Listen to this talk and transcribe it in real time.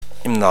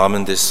Im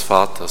Namen des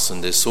Vaters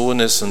und des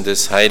Sohnes und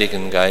des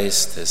Heiligen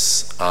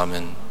Geistes.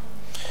 Amen.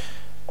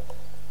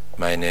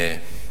 Meine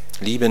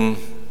Lieben,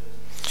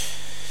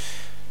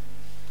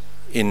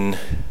 in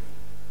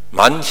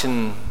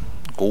manchen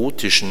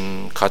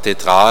gotischen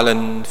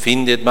Kathedralen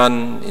findet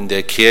man in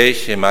der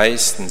Kirche,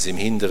 meistens im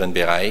hinteren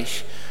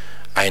Bereich,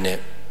 eine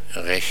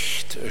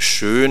recht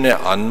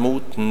schöne,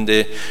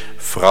 anmutende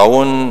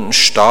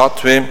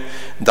Frauenstatue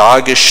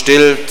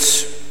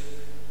dargestellt,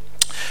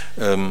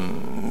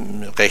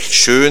 recht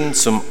schön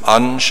zum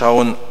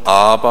Anschauen,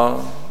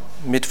 aber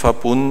mit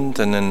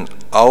verbundenen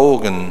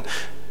Augen,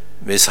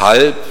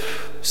 weshalb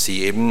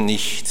sie eben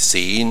nicht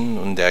sehen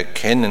und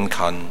erkennen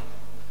kann.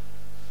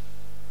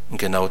 Und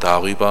genau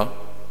darüber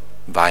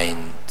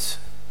weint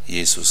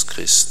Jesus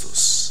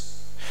Christus.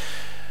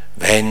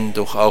 Wenn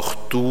doch auch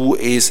du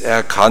es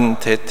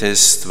erkannt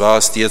hättest,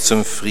 was dir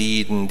zum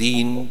Frieden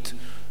dient,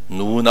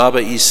 nun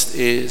aber ist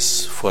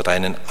es vor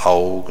deinen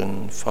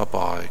Augen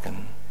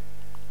verborgen.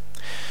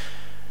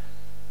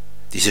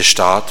 Diese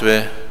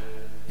Statue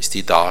ist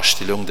die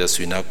Darstellung der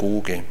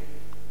Synagoge,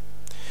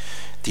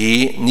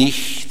 die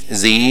nicht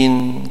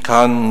sehen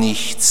kann,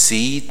 nicht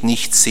sieht,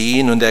 nicht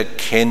sehen und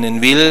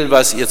erkennen will,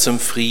 was ihr zum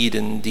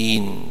Frieden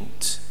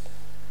dient.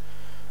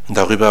 Und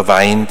darüber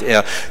weint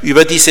er,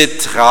 über diese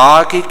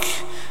Tragik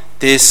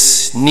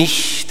des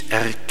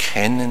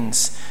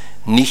Nichterkennens,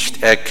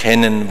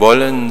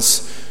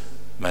 Nicht-Erkennen-Wollens.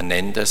 Man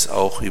nennt es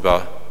auch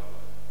über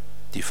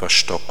die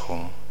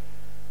Verstockung.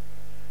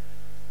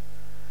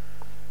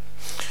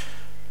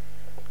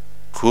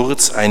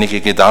 Kurz einige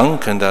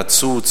Gedanken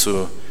dazu,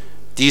 zu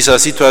dieser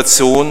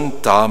Situation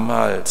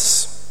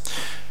damals.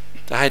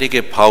 Der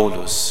heilige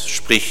Paulus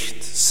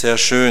spricht sehr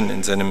schön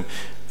in seinem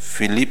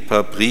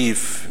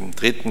Philipperbrief im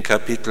 3.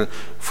 Kapitel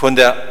von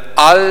der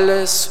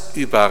alles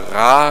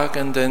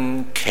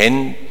überragenden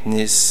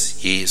Kenntnis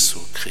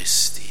Jesu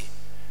Christi.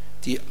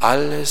 Die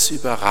alles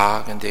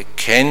überragende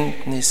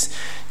Kenntnis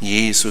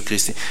Jesu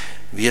Christi.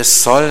 Wir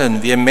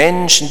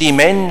Menschen, die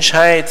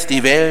Menschheit,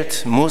 die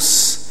Welt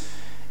muss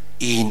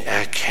ihn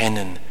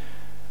erkennen.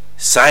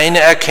 Seine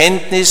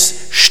Erkenntnis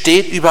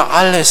steht über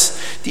alles.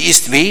 Die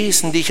ist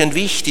wesentlich und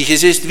wichtig.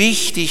 Es ist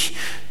wichtig,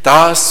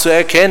 das zu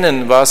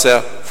erkennen, was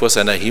er vor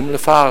seiner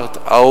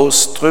Himmelfahrt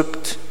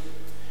ausdrückt.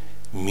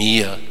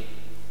 Mir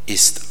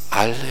ist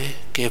alle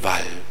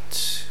Gewalt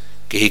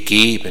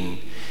gegeben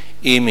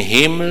im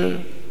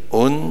Himmel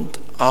und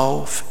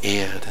auf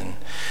Erden.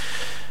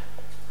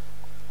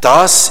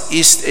 Das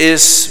ist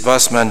es,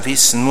 was man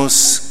wissen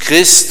muss.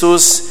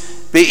 Christus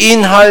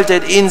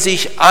beinhaltet in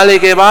sich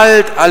alle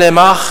Gewalt, alle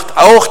Macht,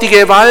 auch die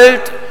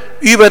Gewalt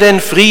über den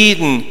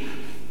Frieden,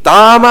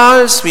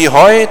 damals wie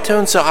heute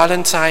und zu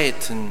allen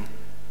Zeiten.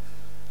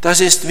 Das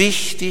ist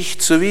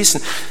wichtig zu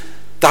wissen.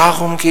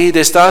 Darum geht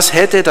es. Das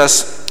hätte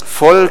das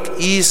Volk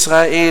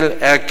Israel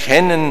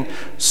erkennen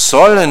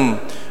sollen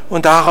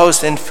und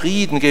daraus den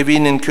Frieden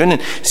gewinnen können.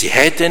 Sie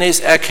hätten es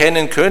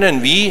erkennen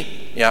können, wie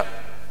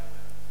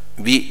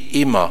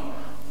immer,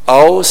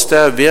 aus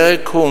der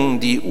Wirkung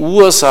die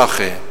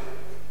Ursache,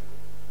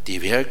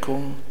 die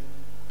Wirkung,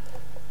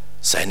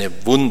 seine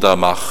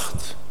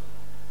Wundermacht.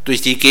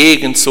 Durch die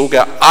Gegend zog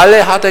er,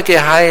 alle hat er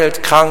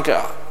geheilt, Kranke,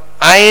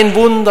 ein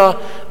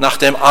Wunder nach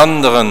dem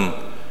anderen.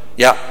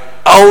 Ja,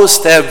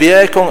 aus der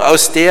Wirkung,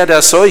 aus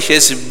der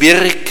solches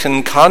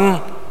wirken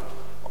kann,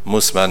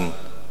 muss man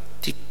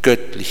die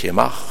göttliche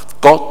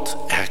Macht, Gott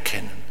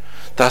erkennen,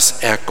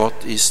 dass er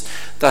Gott ist,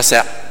 dass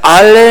er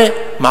alle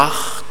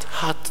Macht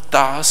hat.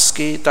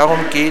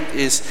 Darum geht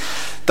es.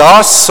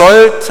 Das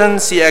sollten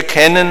sie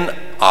erkennen,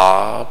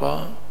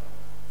 aber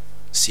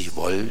sie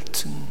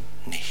wollten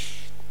nicht.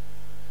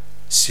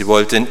 Sie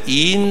wollten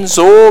ihn,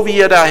 so wie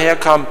er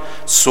daherkam,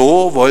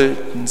 so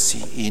wollten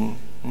sie ihn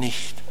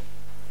nicht.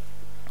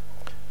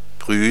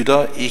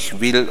 Brüder, ich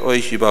will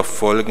euch über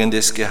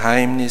folgendes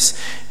Geheimnis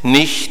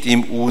nicht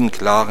im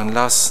Unklaren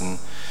lassen,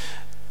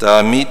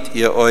 damit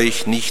ihr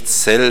euch nicht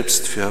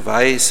selbst für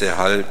weise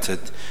haltet.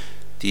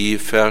 Die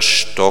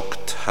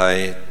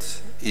Verstocktheit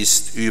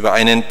ist über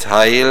einen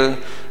Teil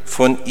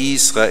von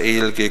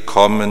Israel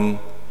gekommen,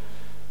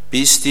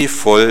 bis die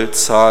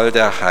Vollzahl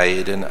der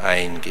Heiden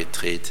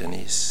eingetreten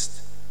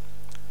ist.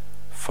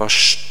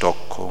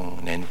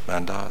 Verstockung nennt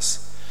man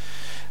das.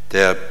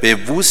 Der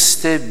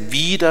bewusste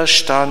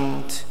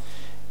Widerstand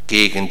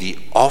gegen die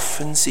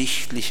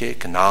offensichtliche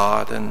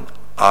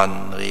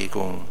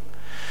Gnadenanregung.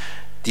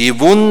 Die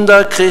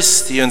Wunder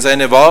Christi und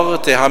seine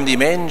Worte haben die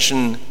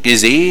Menschen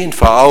gesehen,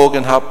 vor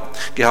Augen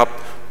gehabt,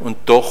 und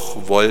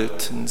doch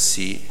wollten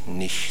sie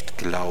nicht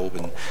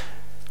glauben.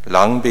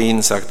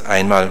 Langbehn sagt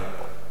einmal,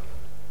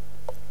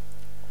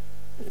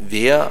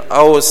 wer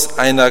aus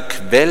einer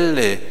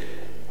Quelle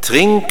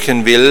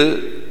trinken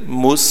will,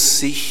 muss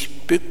sich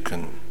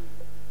bücken.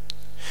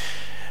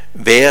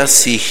 Wer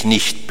sich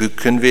nicht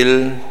bücken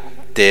will,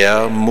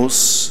 der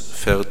muss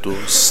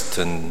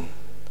verdursten.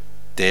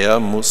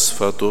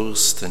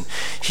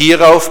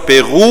 Hierauf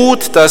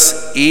beruht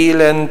das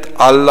Elend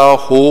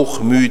aller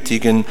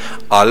hochmütigen,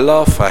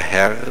 aller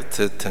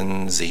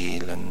verhärteten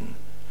Seelen.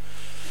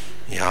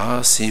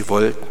 Ja, sie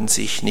wollten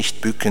sich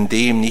nicht bücken,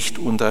 dem nicht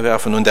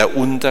unterwerfen. Und der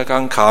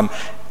Untergang kam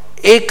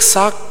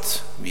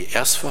exakt, wie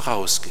er es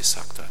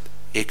vorausgesagt hat.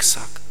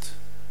 Exakt.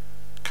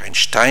 Kein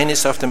Stein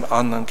ist auf dem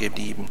anderen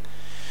geblieben.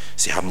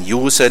 Sie haben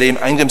Jerusalem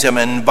eingenommen, sie haben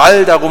einen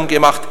Wall darum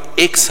gemacht.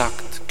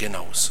 Exakt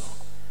genauso.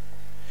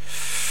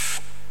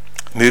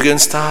 Möge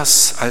uns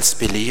das als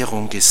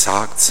Belehrung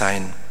gesagt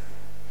sein.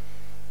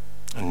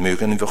 Und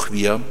mögen auch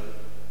wir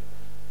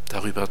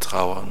darüber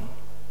trauern.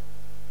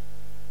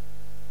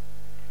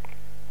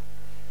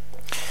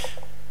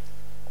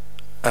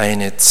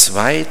 Eine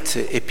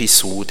zweite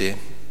Episode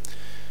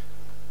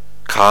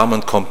kam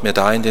und kommt mir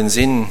da in den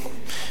Sinn,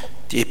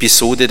 die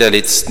Episode der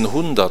letzten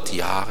 100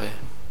 Jahre.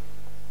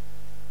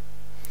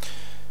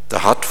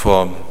 Da hat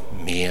vor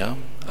mehr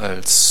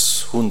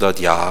als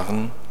 100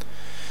 Jahren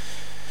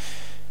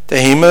der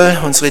Himmel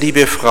unsere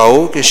liebe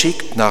Frau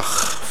geschickt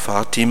nach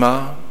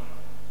Fatima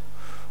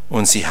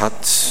und sie hat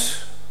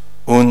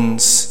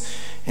uns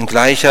in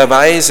gleicher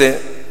Weise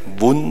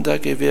Wunder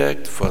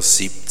gewirkt vor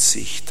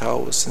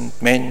 70.000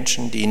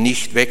 Menschen, die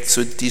nicht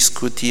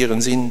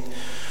wegzudiskutieren sind,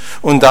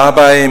 und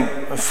dabei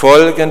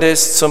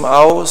Folgendes zum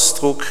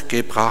Ausdruck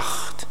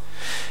gebracht: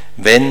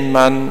 Wenn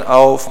man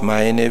auf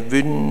meine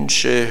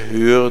Wünsche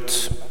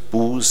hört,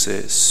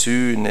 Buße,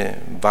 Sühne,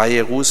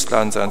 Weihe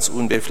Russlands ans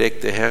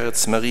unbefleckte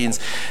Herz Mariens,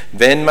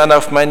 wenn man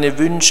auf meine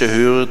Wünsche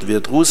hört,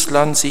 wird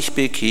Russland sich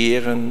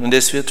bekehren und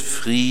es wird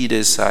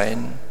Friede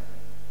sein.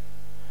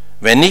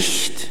 Wenn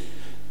nicht,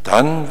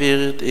 dann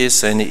wird es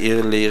seine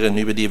Irrlehren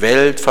über die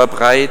Welt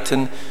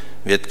verbreiten,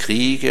 wird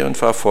Kriege und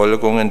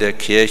Verfolgungen der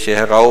Kirche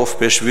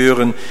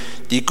heraufbeschwören,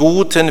 die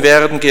Guten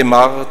werden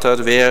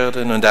gemartert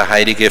werden und der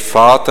Heilige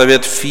Vater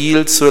wird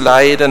viel zu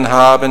leiden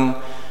haben,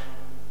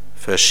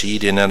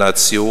 verschiedene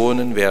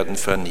Nationen werden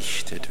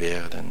vernichtet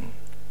werden.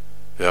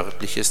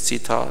 Wörtliches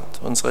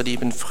Zitat unserer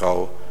lieben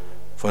Frau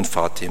von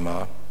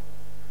Fatima.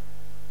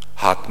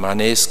 Hat man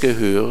es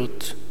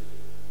gehört,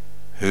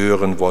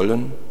 hören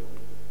wollen?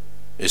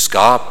 Es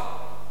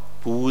gab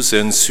Buße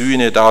und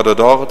Sühne da oder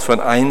dort von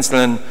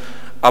Einzelnen,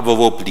 aber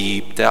wo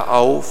blieb der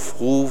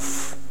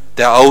Aufruf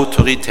der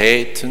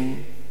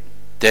Autoritäten,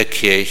 der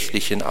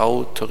kirchlichen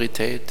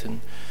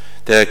Autoritäten,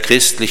 der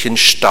christlichen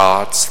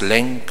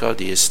Staatslenker,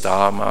 die es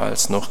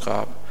damals noch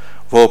gab?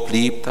 Wo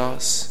blieb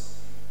das?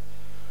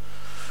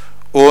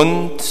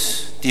 Und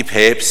die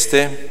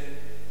Päpste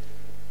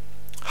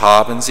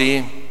haben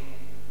sie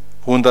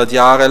 100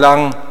 Jahre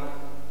lang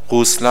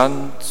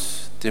Russland,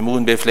 dem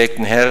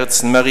unbefleckten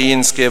Herzen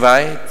Mariens,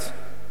 geweiht.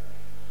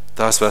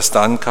 Das, was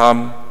dann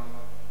kam,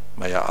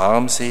 war ja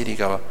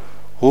armselig, aber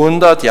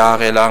 100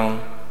 Jahre lang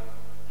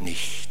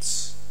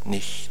nichts,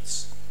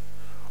 nichts.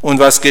 Und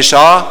was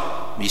geschah?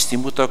 Wie es die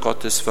Mutter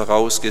Gottes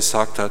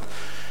vorausgesagt hat: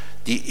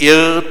 Die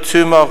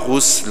Irrtümer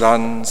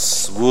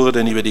Russlands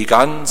wurden über die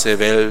ganze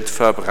Welt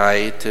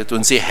verbreitet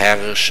und sie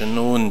herrschen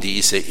nun,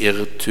 diese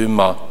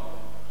Irrtümer.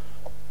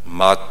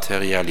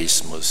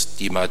 Materialismus,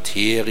 die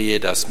Materie,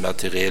 das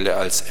Materielle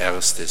als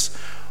erstes.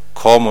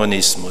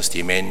 Kommunismus,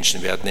 die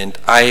Menschen werden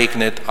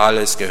enteignet,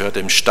 alles gehört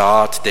dem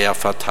Staat, der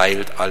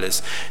verteilt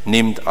alles,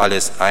 nimmt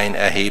alles ein,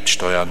 erhebt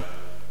Steuern.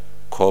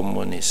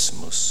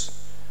 Kommunismus,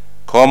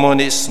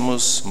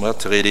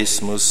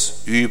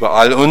 Materialismus,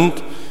 überall. Und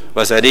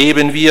was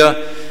erleben wir?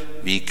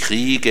 Wie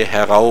Kriege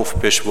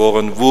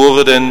heraufbeschworen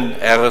wurden,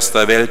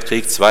 Erster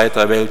Weltkrieg,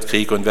 Zweiter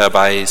Weltkrieg und wer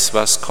weiß,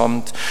 was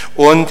kommt.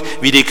 Und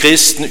wie die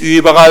Christen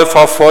überall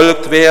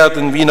verfolgt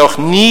werden, wie noch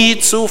nie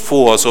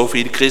zuvor. So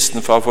viel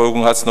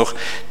Christenverfolgung hat es noch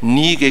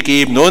nie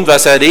gegeben. Und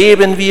was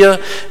erleben wir?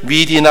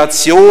 Wie die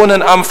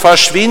Nationen am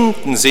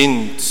Verschwinden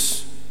sind.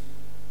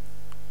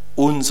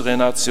 Unsere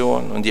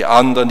Nation und die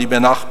anderen, die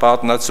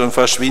benachbarten Nationen,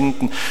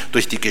 verschwinden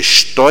durch die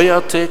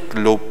gesteuerte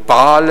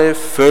globale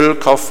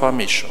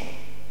Völkervermischung.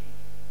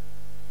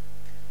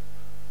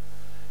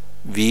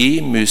 Wie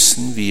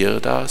müssen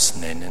wir das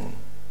nennen?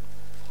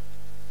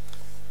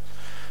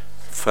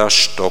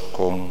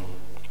 Verstockung,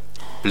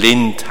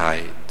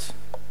 Blindheit,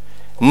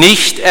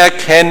 nicht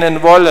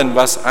erkennen wollen,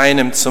 was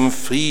einem zum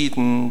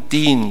Frieden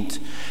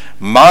dient,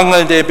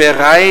 mangelnde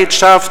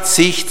Bereitschaft,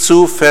 sich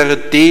zu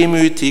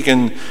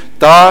verdemütigen,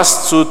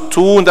 das zu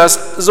tun,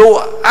 das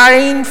so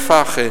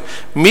einfache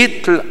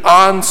Mittel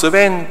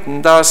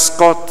anzuwenden, das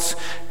Gott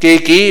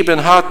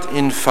gegeben hat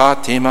in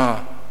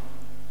Fatima.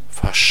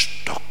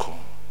 Verstockung.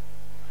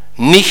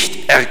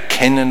 Nicht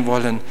erkennen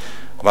wollen,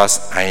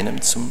 was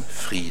einem zum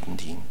Frieden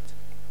dient.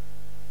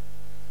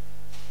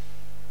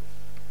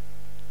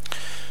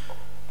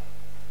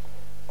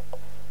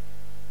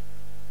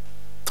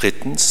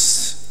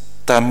 Drittens,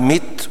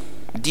 damit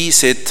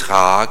diese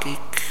Tragik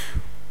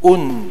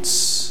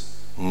uns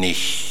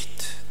nicht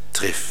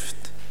trifft,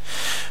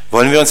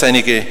 wollen wir uns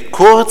einige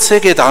kurze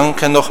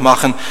Gedanken noch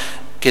machen,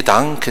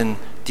 Gedanken,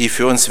 die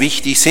für uns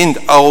wichtig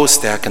sind, aus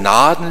der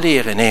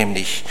Gnadenlehre,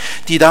 nämlich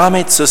die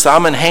damit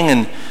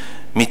zusammenhängen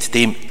mit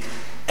dem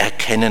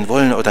Erkennen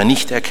wollen oder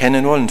nicht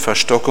erkennen wollen,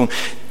 Verstockung.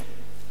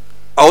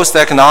 Aus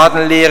der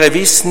Gnadenlehre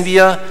wissen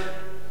wir,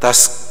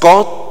 dass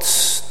Gott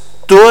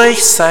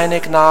durch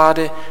seine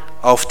Gnade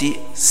auf die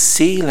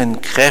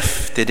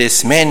Seelenkräfte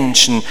des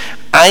Menschen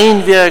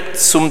einwirkt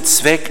zum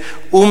Zweck,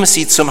 um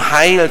sie zum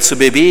Heil zu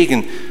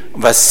bewegen.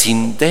 Was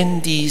sind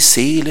denn die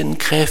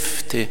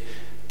Seelenkräfte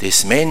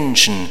des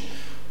Menschen?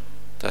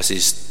 Das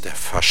ist der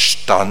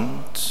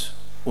Verstand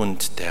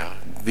und der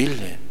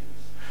Wille.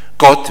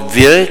 Gott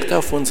wirkt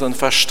auf unseren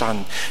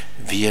Verstand.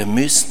 Wir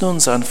müssen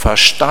unseren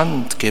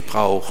Verstand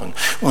gebrauchen.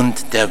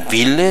 Und der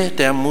Wille,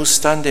 der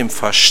muss dann dem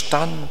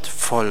Verstand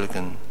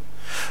folgen.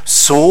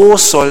 So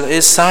soll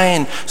es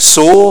sein.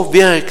 So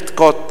wirkt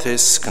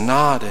Gottes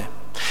Gnade.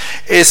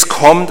 Es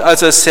kommt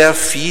also sehr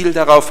viel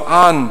darauf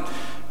an,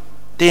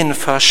 den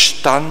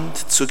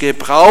Verstand zu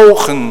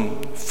gebrauchen,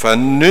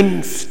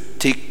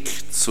 vernünftig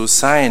zu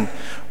sein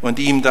und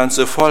ihm dann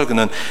zu folgen.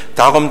 Und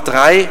darum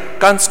 3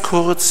 ganz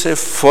kurze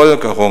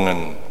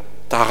Folgerungen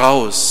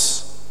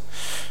daraus.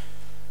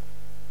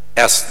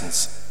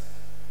 Erstens,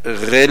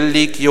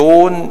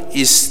 Religion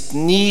ist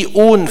nie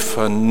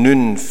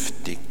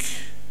unvernünftig.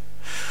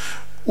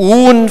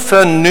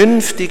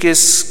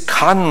 Unvernünftiges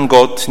kann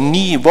Gott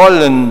nie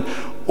wollen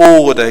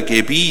oder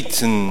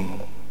gebieten.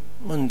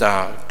 Und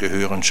da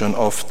gehören schon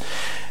oft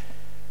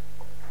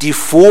die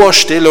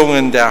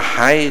Vorstellungen der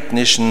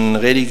heidnischen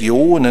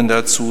Religionen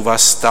dazu.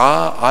 Was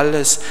da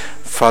alles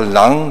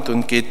verlangt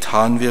und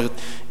getan wird,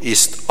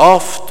 ist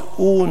oft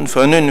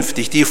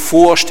unvernünftig. Die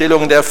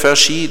Vorstellungen der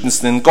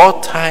verschiedensten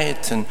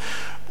Gottheiten,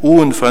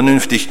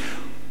 unvernünftig.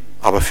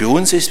 Aber für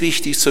uns ist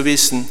wichtig zu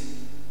wissen,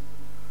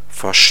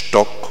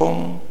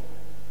 Verstockung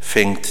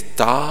fängt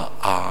da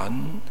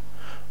an,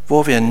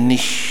 wo wir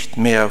nicht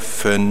mehr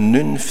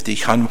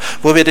vernünftig handeln,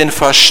 wo wir den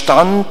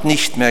Verstand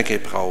nicht mehr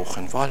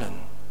gebrauchen wollen.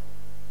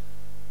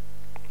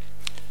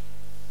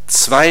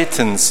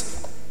 Zweitens,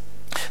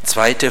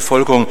 zweite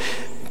Folgerung,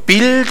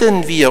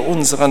 bilden wir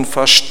unseren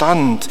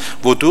Verstand,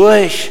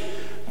 wodurch?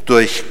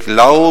 Durch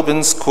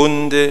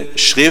Glaubenskunde,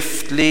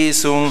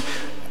 Schriftlesung,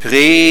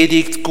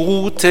 Predigt,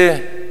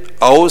 gute,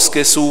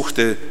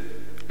 ausgesuchte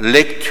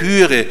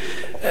Lektüre.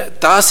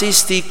 Das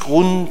ist die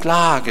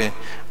Grundlage,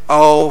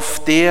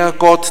 auf der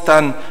Gott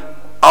dann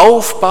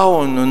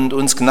aufbauen und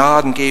uns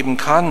Gnaden geben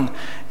kann.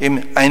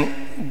 Ein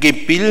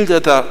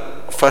gebildeter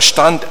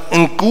Verstand,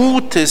 ein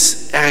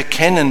gutes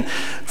Erkennen.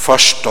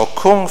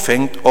 Verstockung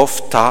fängt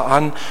oft da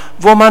an,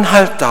 wo man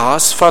halt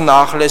das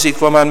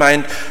vernachlässigt, wo man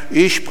meint,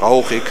 ich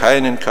brauche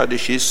keinen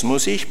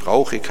Katechismus, ich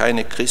brauche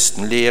keine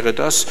Christenlehre,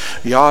 das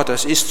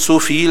ist zu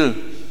viel.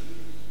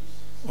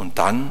 Und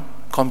dann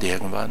kommt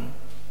irgendwann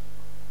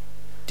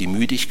die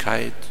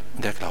Müdigkeit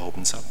und der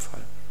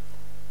Glaubensabfall.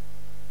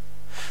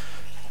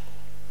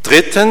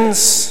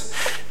 Drittens,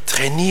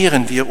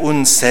 trainieren wir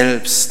uns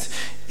selbst,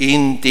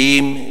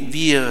 indem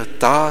wir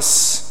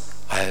das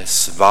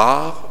als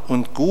wahr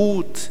und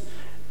gut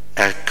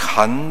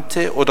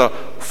erkannte oder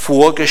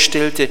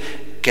vorgestellte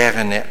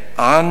gerne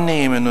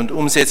annehmen und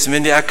umsetzen.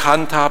 Wenn wir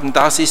erkannt haben,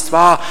 das ist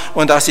wahr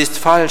und das ist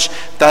falsch,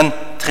 dann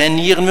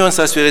trainieren wir uns,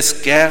 dass wir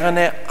es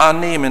gerne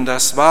annehmen,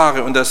 das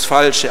Wahre und das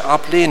Falsche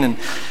ablehnen.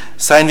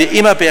 Seien wir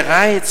immer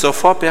bereit,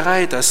 sofort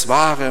bereit, das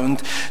Wahre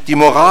und die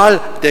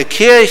Moral der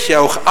Kirche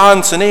auch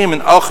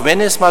anzunehmen, auch wenn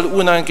es mal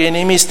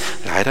unangenehm ist.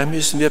 Leider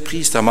müssen wir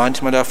Priester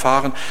manchmal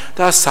erfahren,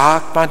 da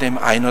sagt man dem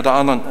einen oder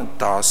anderen,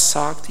 das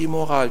sagt die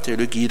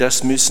Moraltheologie,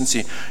 das müssen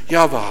sie.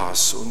 Ja,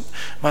 was? Und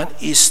man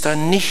ist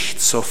dann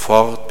nicht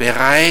sofort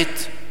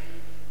bereit.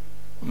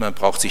 Und man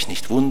braucht sich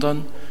nicht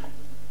wundern,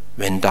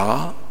 wenn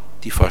da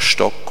die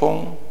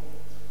Verstockung,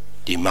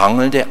 die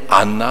mangelnde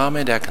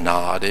Annahme der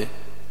Gnade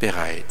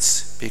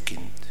bereits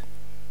beginnt.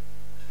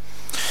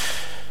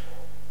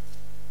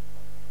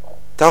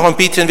 Darum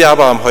bitten wir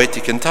aber am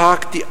heutigen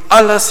Tag die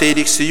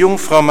allerseligste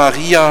Jungfrau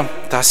Maria,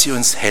 dass sie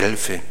uns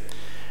helfe,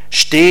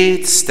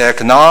 stets der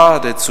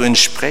Gnade zu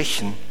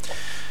entsprechen,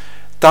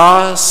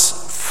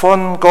 das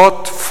von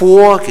Gott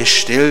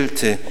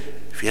vorgestellte,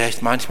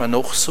 vielleicht manchmal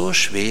noch so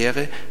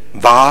schwere,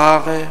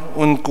 wahre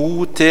und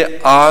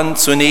gute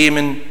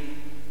anzunehmen,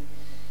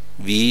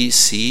 wie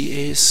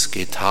sie es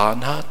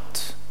getan hat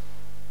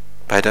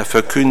bei der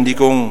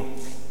Verkündigung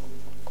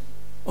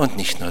und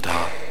nicht nur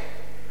da,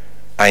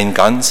 ein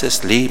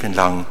ganzes Leben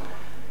lang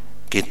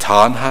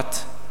getan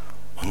hat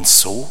und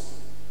so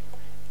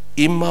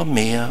immer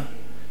mehr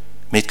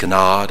mit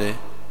Gnade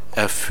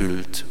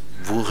erfüllt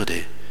wurde.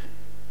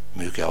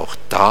 Möge auch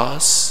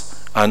das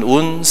an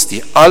uns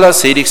die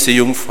allerseligste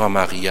Jungfrau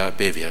Maria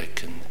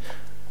bewirken.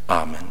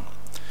 Amen.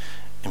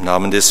 Im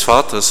Namen des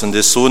Vaters und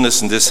des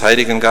Sohnes und des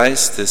Heiligen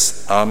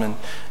Geistes. Amen.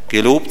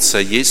 Gelobt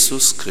sei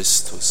Jesus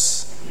Christus.